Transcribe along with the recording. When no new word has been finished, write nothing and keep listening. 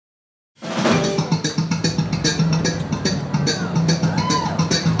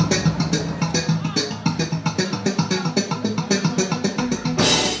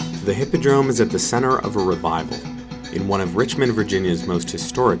Hippodrome is at the center of a revival in one of Richmond, Virginia's most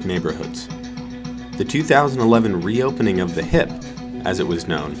historic neighborhoods. The 2011 reopening of the Hipp, as it was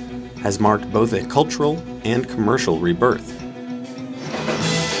known, has marked both a cultural and commercial rebirth.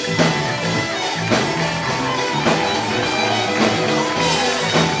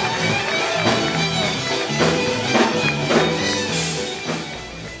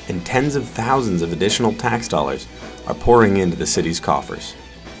 And tens of thousands of additional tax dollars are pouring into the city's coffers.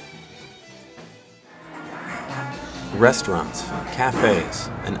 Restaurants, cafes,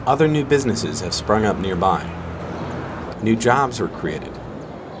 and other new businesses have sprung up nearby. New jobs were created.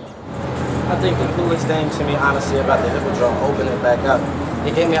 I think the coolest thing to me, honestly, about the Hippodrome opening back up,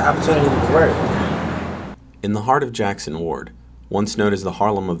 it gave me an opportunity to work. In the heart of Jackson Ward, once known as the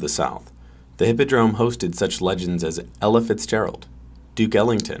Harlem of the South, the Hippodrome hosted such legends as Ella Fitzgerald, Duke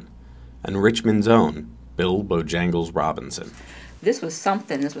Ellington, and Richmond's own Bill Bojangles Robinson. This was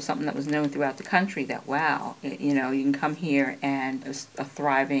something that was known throughout the country, that wow, you can come here and it's a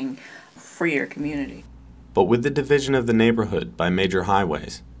thriving, freer community. But with the division of the neighborhood by major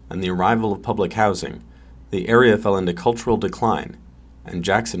highways and the arrival of public housing, the area fell into cultural decline, and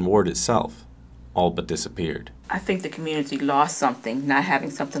Jackson Ward itself all but disappeared. I think the community lost something, not having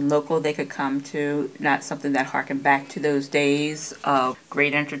something local they could come to, not something that harkened back to those days of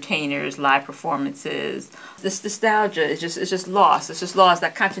great entertainers, live performances. This nostalgia is just lost. It's just lost.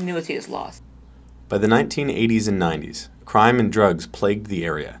 That continuity is lost. By the 1980s and 90s, crime and drugs plagued the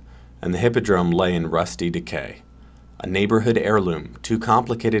area, and the Hippodrome lay in rusty decay, a neighborhood heirloom too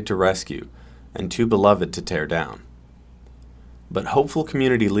complicated to rescue and too beloved to tear down. But hopeful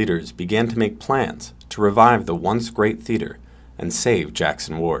community leaders began to make plans to revive the once great theater and save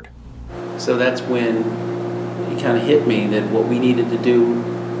Jackson Ward. So that's when it kind of hit me that what we needed to do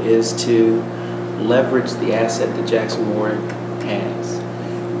is to leverage the asset that Jackson Ward has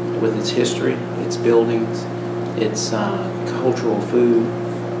with its history, its buildings, its cultural food,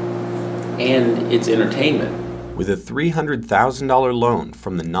 and its entertainment. With a $300,000 loan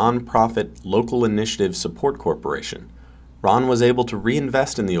from the nonprofit Local Initiative Support Corporation, Ron was able to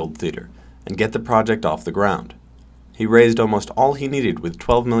reinvest in the old theater and get the project off the ground. He raised almost all he needed with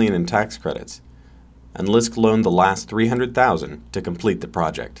 $12 million in tax credits, and LISC loaned the last $300,000 to complete the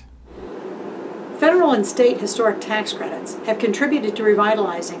project. Federal and state historic tax credits have contributed to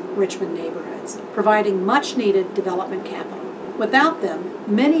revitalizing Richmond neighborhoods, providing much-needed development capital. Without them,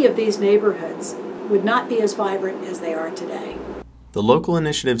 many of these neighborhoods would not be as vibrant as they are today. The Local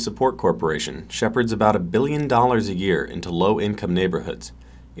Initiative Support Corporation shepherds about $1 billion a year into low-income neighborhoods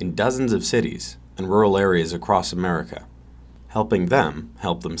in dozens of cities and rural areas across America, helping them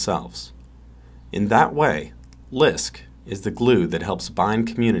help themselves. In that way, LISC is the glue that helps bind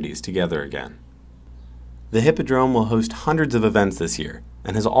communities together again. The Hippodrome will host hundreds of events this year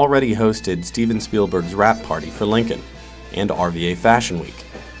and has already hosted Steven Spielberg's Wrap Party for Lincoln and RVA Fashion Week.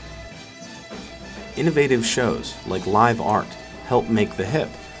 Innovative shows like live art help make the Hipp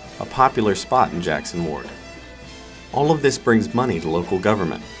a popular spot in Jackson Ward. All of this brings money to local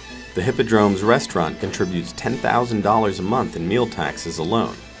government. The Hippodrome's restaurant contributes $10,000 a month in meal taxes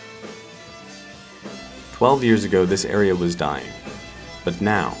alone. 12 years ago, this area was dying. But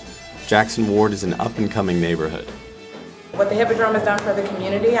now, Jackson Ward is an up-and-coming neighborhood. What the Hippodrome has done for the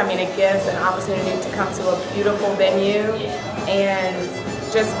community, it gives an opportunity to come to a beautiful venue and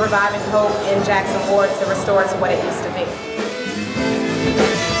just reviving hope in Jackson Ward to restore it to what it used to be.